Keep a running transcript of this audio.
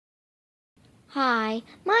Hi,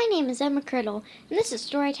 my name is Emma Criddle, and this is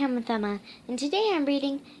Storytime with Emma, and today I'm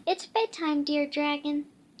reading It's Bedtime, Dear Dragon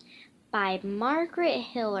by Margaret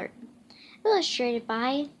Hillert, illustrated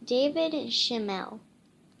by David Schimmell.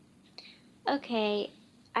 Okay,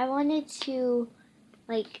 I wanted to,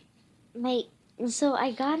 so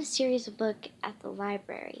I got a series of books at the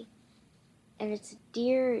library, and it's a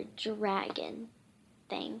Dear Dragon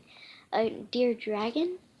thing, a Dear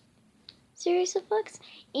Dragon series of books,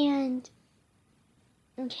 and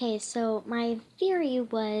okay, so my theory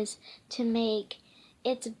was to make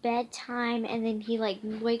it's bedtime and then he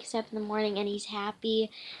wakes up in the morning and he's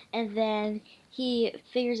happy and then he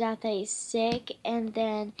figures out that he's sick and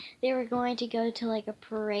then they were going to go to a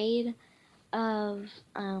parade of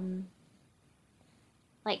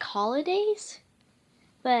holidays,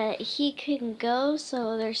 but he couldn't go,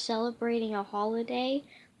 so they're celebrating a holiday,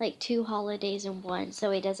 like two holidays in one,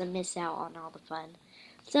 so he doesn't miss out on all the fun.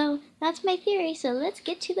 So that's my theory, so let's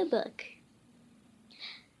get to the book.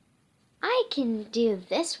 I can do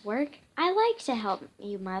this work. I like to help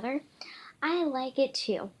you, Mother. I like it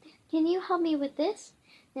too. Can you help me with this?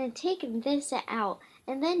 Then take this out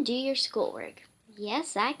and then do your schoolwork.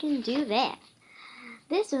 Yes, I can do that.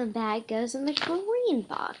 This one bag goes in the green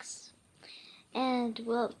box. And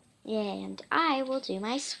I will do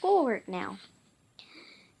my schoolwork now.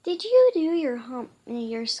 Did you do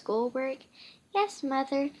your schoolwork? Yes,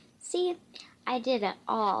 Mother. See, I did it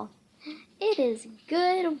all. It is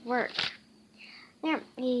good work.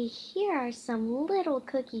 Here are some little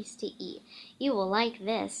cookies to eat. You will like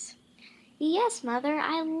this. Yes, Mother,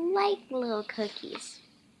 I like little cookies.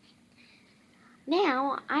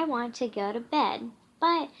 Now I want to go to bed,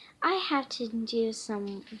 but I have to do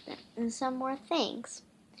some more things.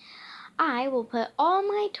 I will put all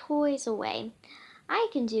my toys away. I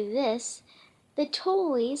can do this. The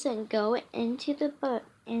toys and go into the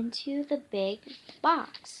big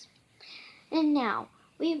box. And now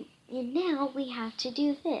we have to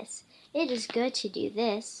do this. It is good to do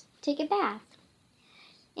this. Take a bath.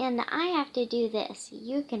 And I have to do this.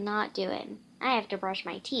 You cannot do it. I have to brush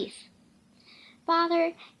my teeth.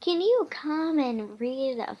 Father, can you come and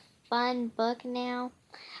read a fun book now?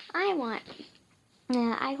 I want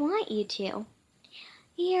you to.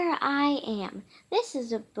 Here I am. This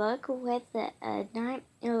is a book with a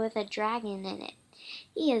dragon in it.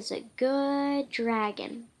 He is a good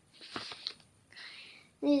dragon.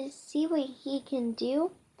 See what he can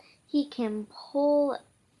do? He can pull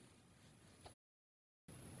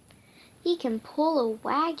a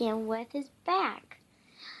wagon with his back.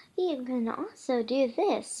 He can also do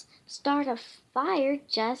this. Start a fire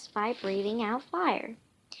just by breathing out fire.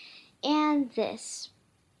 And this.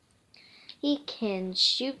 He can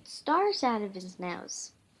shoot stars out of his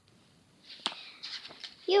nose.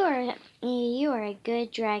 You are a good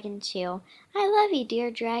dragon too. I love you, dear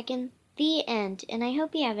dragon. The end, and I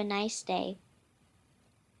hope you have a nice day.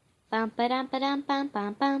 Bum ba dum ba dum bum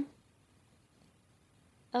bum bum.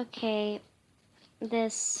 Okay,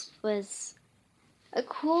 this was a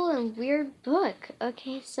cool and weird book.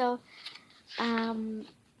 Okay, so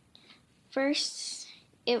first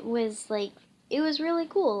it was really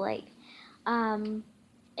cool,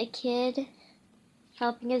 a kid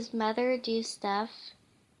helping his mother do stuff,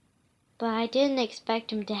 but I didn't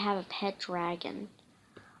expect him to have a pet dragon.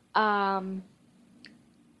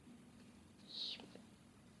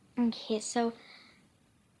 Okay, so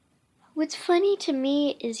what's funny to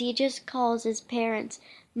me is he just calls his parents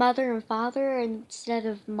mother and father instead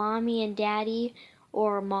of mommy and daddy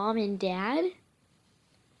or mom and dad,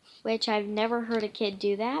 which I've never heard a kid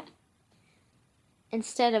do that.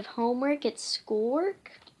 Instead of homework, it's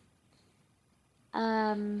schoolwork.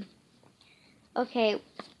 Okay,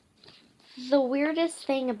 the weirdest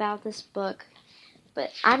thing about this book,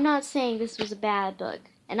 but I'm not saying this was a bad book,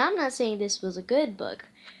 and I'm not saying this was a good book,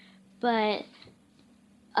 but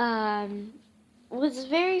what's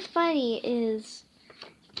very funny is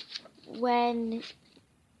when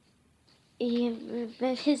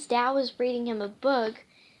his dad was reading him a book,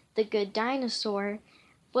 The Good Dinosaur,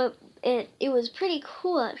 but it was pretty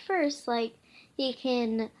cool at first. Like he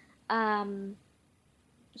can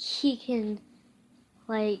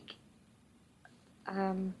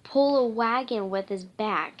pull a wagon with his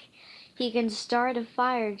back. He can start a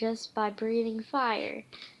fire just by breathing fire.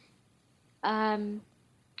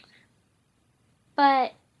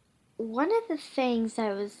 But one of the things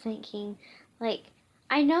I was thinking,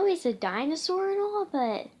 I know he's a dinosaur and all,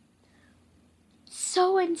 but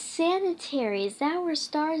so insanitary. Is that where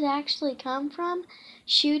stars actually come from?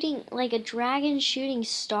 Shooting, like a dragon shooting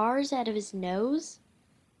stars out of his nose?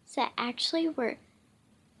 Is that actually where...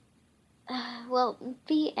 well,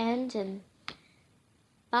 the end, and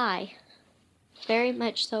Bye. Very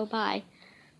much so, bye.